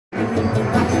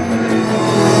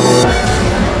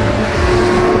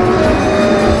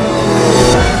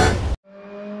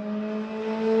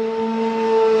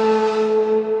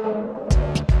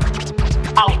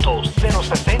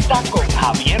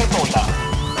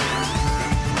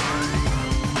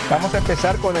Vamos a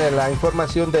empezar con la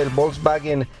información del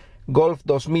Volkswagen Golf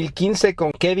 2015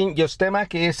 con Kevin Joostema,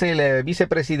 que es el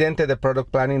vicepresidente de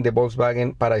Product Planning de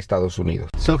Volkswagen para Estados Unidos.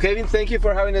 So Kevin, thank you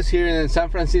for having us here in San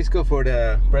Francisco for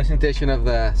the presentation of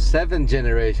the 7th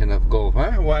generation of Golf,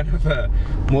 one of the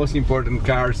most important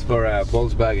cars for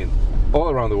Volkswagen all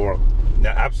around the world.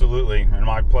 Yeah, absolutely, and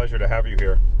my pleasure to have you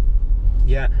here.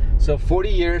 Yeah, so 40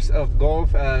 years of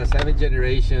Golf, 7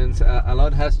 generations, a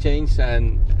lot has changed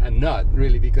and not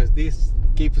really, because this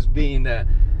keeps being that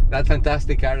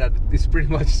fantastic car that is pretty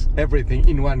much everything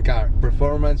in one car.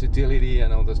 Performance, utility,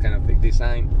 and all those kind of things.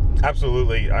 Design.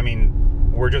 Absolutely. I mean,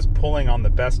 we're just pulling on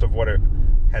the best of what it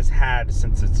has had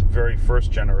since its very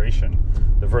first generation.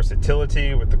 The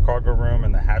versatility with the cargo room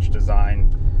and the hatch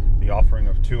design, the offering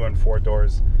of 2 and 4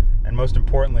 doors, and most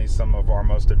importantly, some of our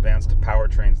most advanced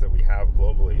powertrains that we have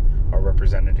globally are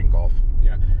represented in Golf.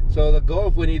 Yeah. So the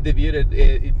Golf, when it debuted,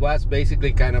 it was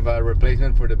basically kind of a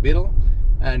replacement for the Beetle.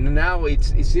 And now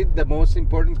is it the most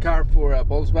important car for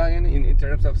Volkswagen in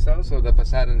terms of sales, or the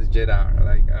Passat and the Jetta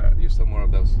are you still more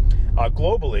of those?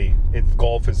 Globally,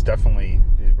 Golf is definitely,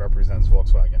 it represents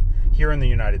Volkswagen. Here in the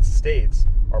United States,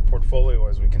 our portfolio,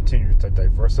 as we continue to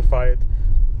diversify it,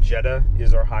 Jetta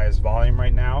is our highest volume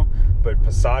right now, but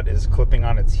Passat is clipping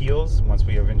on its heels once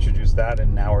we have introduced that,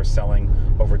 and now we're selling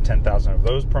over 10,000 of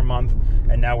those per month.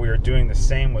 And now we are doing the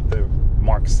same with the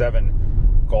Mark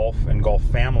 7 Golf and Golf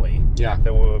family. Yeah,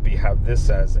 that will have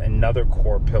this as another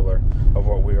core pillar of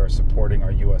what we are supporting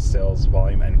our U.S. sales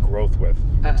volume and growth with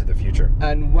into the future.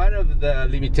 And one of the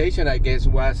limitation, I guess,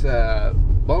 was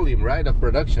volume, right, of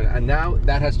production. And now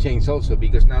that has changed also,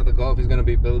 because now the Golf is going to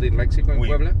be built in Mexico, in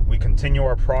Puebla. We continue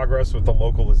our progress with the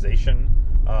localization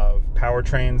of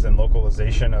powertrains and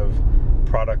localization of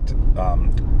product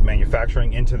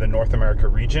manufacturing into the North America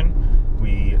region.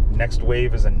 Next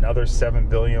wave is another $7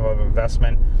 billion of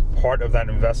investment. Part of that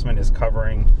investment is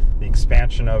covering the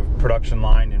expansion of production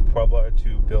line in Puebla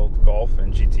to build Golf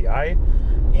and GTI,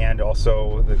 and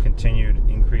also the continued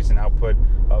increase in output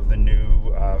of the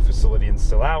new facility in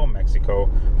Silao, Mexico,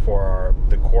 for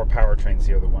the core powertrains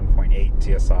here, the 1.8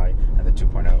 TSI and the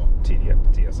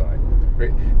 2.0 TSI.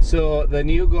 Great. So the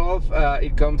new Golf,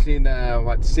 it comes in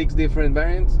 6 different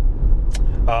variants?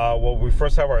 Well, we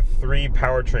first have our 3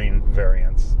 powertrain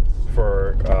variants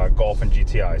for Golf and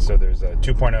GTI. So there's a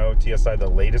 2.0 TSI, the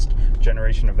latest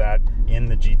generation of that in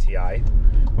the GTI.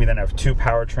 We then have 2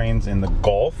 powertrains in the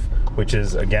Golf, which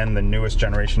is again the newest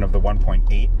generation of the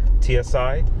 1.8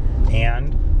 TSI,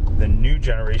 and the new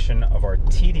generation of our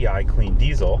TDI clean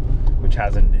diesel, which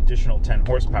has an additional 10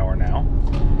 horsepower now.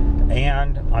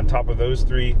 And on top of those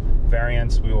 3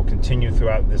 variants, we will continue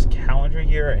throughout this calendar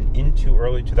year and into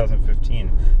early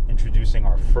 2015, introducing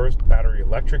our first battery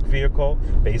electric vehicle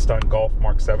based on Golf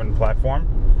Mark 7 platform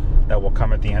that will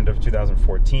come at the end of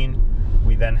 2014.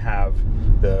 We then have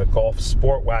the Golf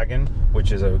Sport Wagon,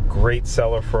 which is a great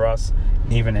seller for us,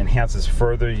 even enhances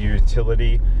further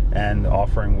utility and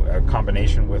offering a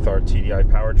combination with our TDI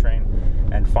powertrain.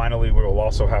 And finally, we will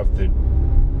also have the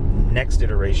next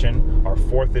iteration, our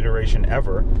 4th iteration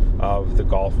ever, of the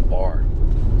Golf R.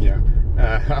 Yeah,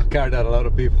 a car that a lot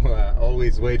of people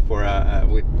always wait for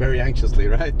very anxiously,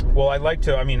 right? Well,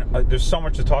 there's so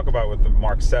much to talk about with the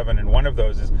Mark 7, and one of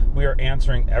those is we are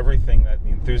answering everything that the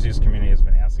enthusiast community has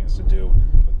been asking us to do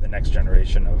with the next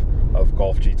generation of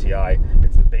Golf GTI.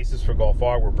 It's the basis for Golf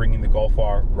R. We're bringing the Golf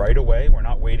R right away. We're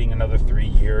not waiting another 3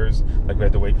 years like we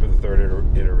had to wait for the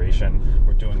 3rd iteration.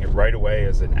 We're doing it right away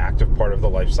as an active part of the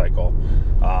life cycle.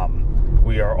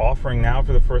 We are offering now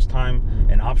for the first time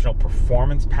an optional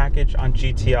performance package on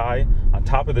GTI. On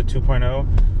top of the 2.0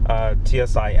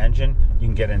 TSI engine, you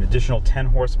can get an additional 10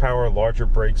 horsepower, larger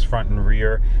brakes front and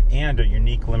rear, and a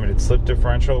unique limited slip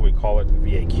differential. We call it the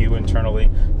VAQ internally,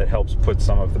 that helps put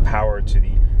some of the power to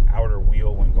the outer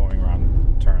wheel when going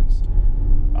around turns.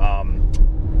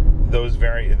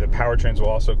 The powertrains will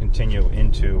also continue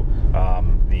into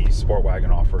the Sport Wagon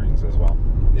offerings as well.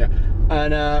 Yeah,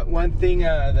 and one thing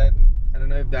that I don't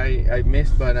know if I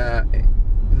missed, but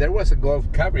there was a Golf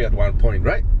Cabrio at one point,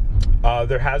 right?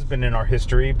 There has been in our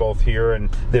history, both here and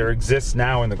there exists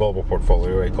now in the global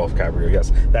portfolio, a Golf Cabrio,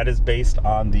 yes. That is based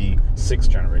on the 6th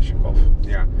generation Golf.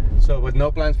 Yeah. So, but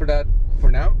no plans for that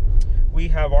for now? We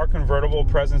have our convertible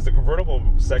presence. The convertible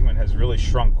segment has really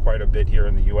shrunk quite a bit here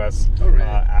in the U.S.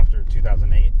 After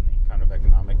 2008 and the kind of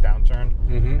economic downturn.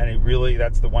 And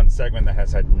that's the one segment that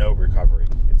has had no recovery.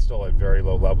 It's still at very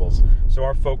low levels. So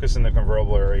our focus in the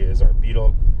convertible area is our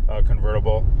Beetle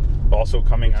convertible, also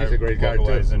coming out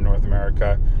localized in North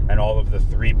America, and all of the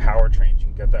 3 powertrains you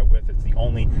can get that with. It's the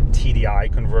only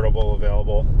TDI convertible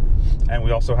available. And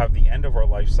we also have the end of our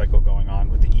life cycle going on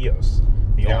with the EOS.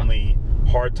 The the only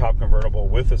hardtop convertible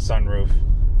with a sunroof.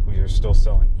 We are still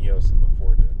selling EOS and look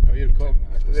forward to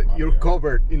you're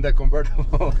covered in the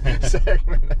convertible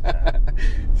segment.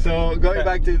 So going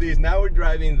back to this, now we're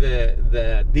driving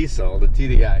the diesel, the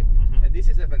TDI. And this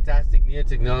is a fantastic new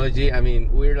technology. I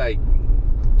mean, we're like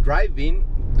driving,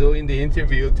 doing the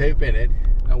interview, taping it,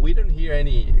 and we don't hear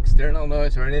any external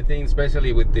noise or anything,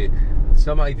 especially with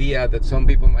some idea that some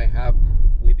people might have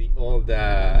with the old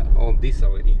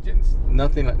diesel engines.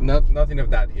 Nothing of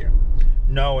that here.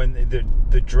 No, and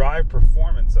the drive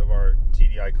performance of our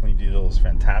TDI clean diesel is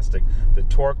fantastic. The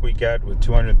torque we get with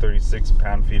 236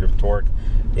 pound-feet of torque,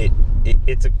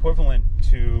 it's equivalent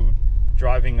to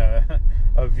driving a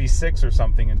V6 or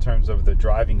something in terms of the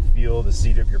driving feel, the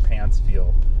seat of your pants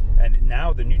feel. And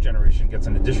now the new generation gets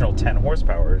an additional 10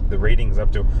 horsepower. The rating is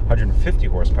up to 150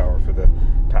 horsepower for the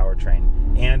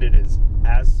powertrain, and it is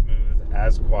as smooth,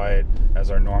 as quiet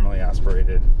as our normally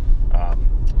aspirated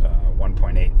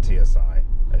 1.8 TSI,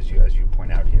 as you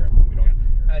point out here. We don't.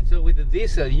 And so with the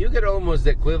diesel, you get almost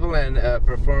the equivalent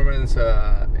performance in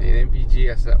MPG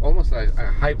as almost like a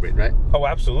hybrid, right? Oh,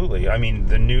 absolutely. I mean,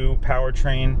 the new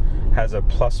powertrain has a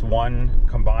 +1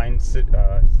 combined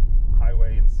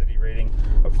highway and city rating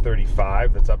of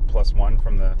 35. That's up +1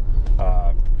 from the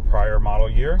prior model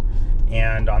year.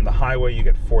 And on the highway, you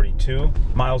get 42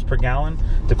 miles per gallon,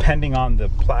 depending on the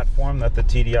platform that the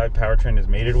TDI powertrain is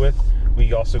mated with.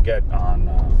 We also get on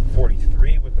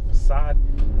 43 with the Passat,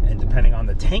 and depending on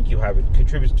the tank you have, it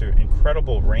contributes to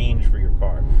incredible range for your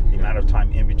car, the amount of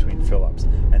time in between fill-ups.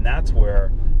 And that's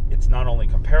where it's not only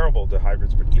comparable to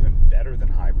hybrids, but even better than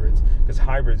hybrids, because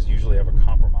hybrids usually have a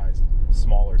compromised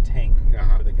smaller tank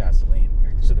for the gasoline.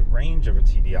 So the range of a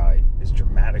TDI is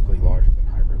dramatically larger than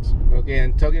hybrids. Okay,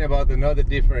 and talking about another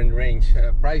different range,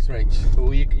 price range,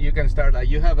 so you can start,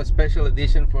 you have a special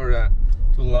edition for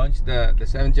to launch the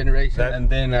 7th generation, and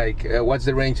then what's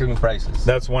the range in prices?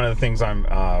 That's one of the things I'm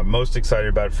most excited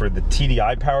about for the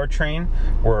TDI powertrain.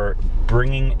 We're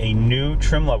bringing a new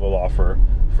trim level offer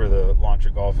for the launch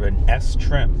of Golf, an S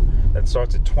trim that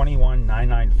starts at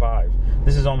 $21,995.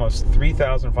 This is almost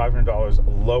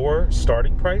 $3,500 lower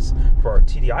starting price for our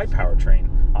TDI powertrain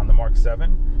on the Mark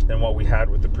 7 than what we had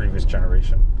with the previous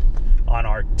generation. On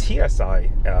our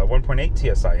TSI, 1.8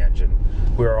 TSI engine,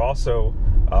 we are also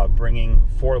bringing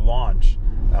for launch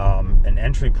an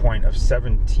entry point of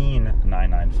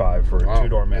 $17,995 for a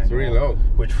two-door manual. That's really low.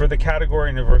 Which for the category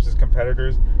and versus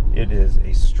competitors, it is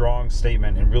a strong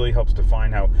statement and really helps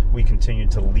define how we continue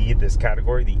to lead this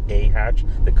category, the A hatch,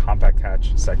 the compact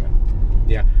hatch segment.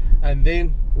 Yeah, and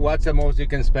then what's the most you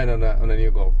can spend on a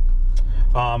new Golf?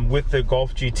 With the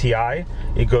Golf GTI,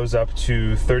 it goes up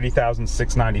to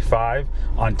 $30,695,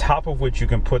 on top of which you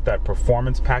can put that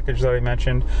performance package that I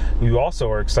mentioned. We also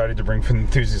are excited to bring for the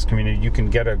enthusiast community, you can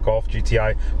get a Golf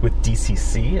GTI with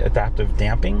DCC, adaptive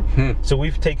damping. So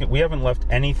we haven't left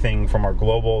anything from our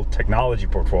global technology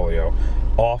portfolio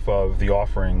off of the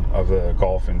offering of the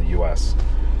Golf in the US.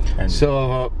 And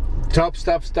so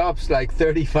stops like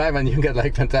 35, and you get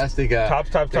like fantastic top.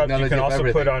 You can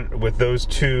also put on with those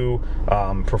two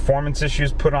performance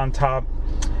issues put on top,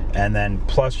 and then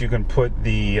plus you can put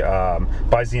the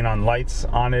bi-xenon lights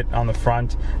on it on the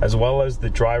front, as well as the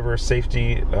driver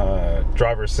safety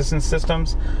driver assistance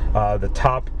systems. The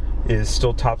top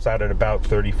still tops out at about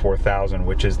 $34,000,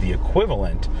 which is the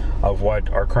equivalent of what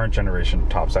our current generation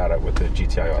tops out at with the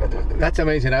GTI Autobahn. That's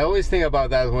amazing. I always think about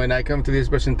that when I come to this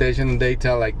presentation. They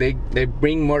tell like they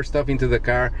bring more stuff into the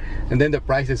car, and then the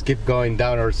prices keep going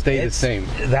down or stay the same.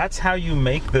 That's how you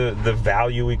make the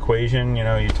value equation. You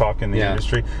know, you talk in the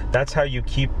industry. That's how you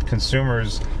keep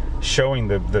consumers showing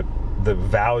the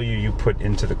value you put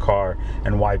into the car,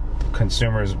 and why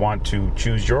consumers want to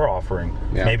choose your offering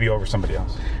maybe over somebody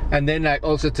else. And then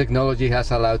also technology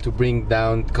has allowed to bring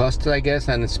down costs, I guess,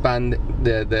 and expand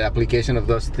the application of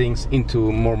those things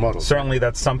into more models. Certainly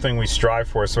that's something we strive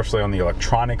for, especially on the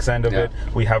electronics end of it.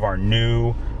 We have our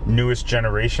newest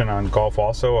generation on Golf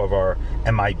also of our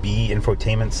MIB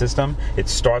infotainment system. It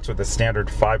starts with a standard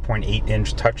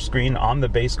 5.8-inch touchscreen on the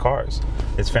base cars.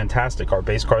 It's fantastic. Our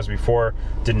base cars before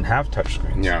didn't have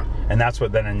touchscreens. And that's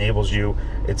what then enables you.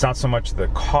 It's not so much the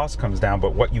cost comes down,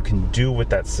 but what you can do with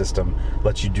that system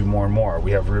lets you do more and more.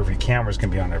 We have rear view cameras can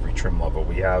be on every trim level.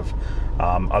 We have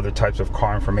other types of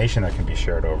car information that can be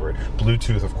shared over it.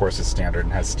 Bluetooth, of course, is standard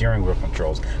and has steering wheel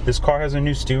controls. This car has a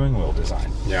new steering wheel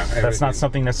design. That's not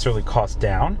something necessarily cost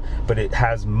down, but it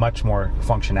has much more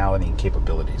functionality and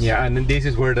capabilities. And then this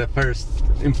is where the first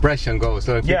impression goes.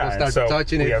 So if people start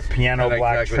touching it, we have piano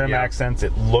black trim accents.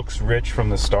 It looks rich from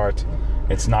the start.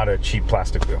 it's not a cheap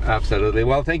plastic wheel. Absolutely.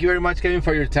 Well, thank you very much, Kevin,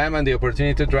 for your time and the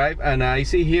opportunity to drive. And I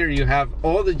see here you have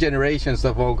all the generations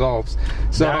of all Golfs.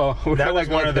 So that was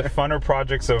one of the funner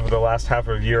projects of the last half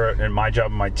of the year, and my job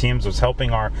and my team's was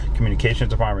helping our communications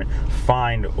department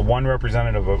find one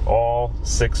representative of all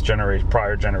 6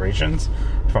 prior generations,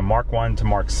 from Mark 1 to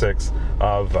Mark 6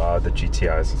 of the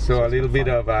GTIs. So a little bit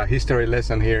of a history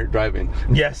lesson here driving.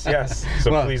 Yes.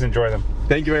 So well, please enjoy them.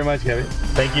 Thank you very much, Kevin.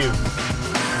 Thank you.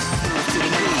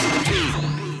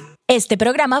 Este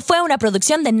programa fue una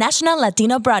producción de National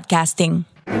Latino Broadcasting.